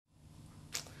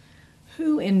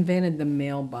Who invented the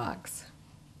mailbox?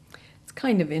 It's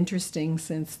kind of interesting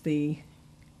since the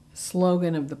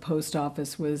slogan of the post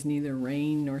office was neither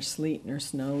rain nor sleet nor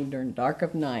snow nor dark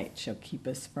of night shall keep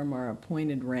us from our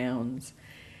appointed rounds.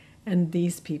 And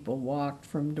these people walked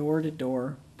from door to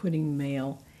door putting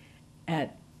mail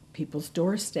at people's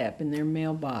doorstep in their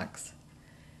mailbox.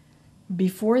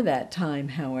 Before that time,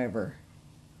 however,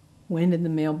 when did the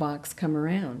mailbox come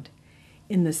around?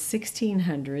 In the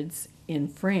 1600s in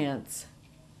France,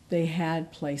 they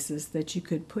had places that you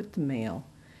could put the mail.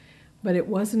 But it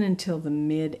wasn't until the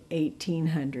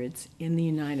mid-1800s in the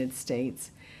United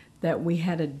States that we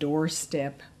had a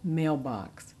doorstep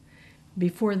mailbox.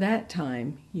 Before that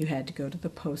time, you had to go to the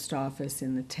post office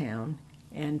in the town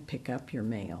and pick up your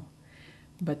mail.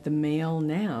 But the mail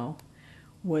now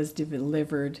was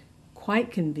delivered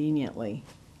quite conveniently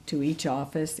to each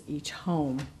office, each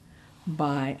home,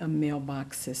 by a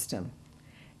mailbox system.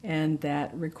 And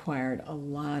that required a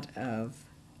lot of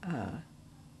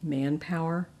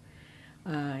manpower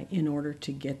in order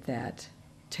to get that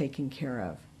taken care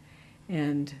of.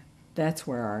 And that's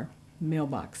where our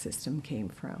mailbox system came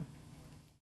from.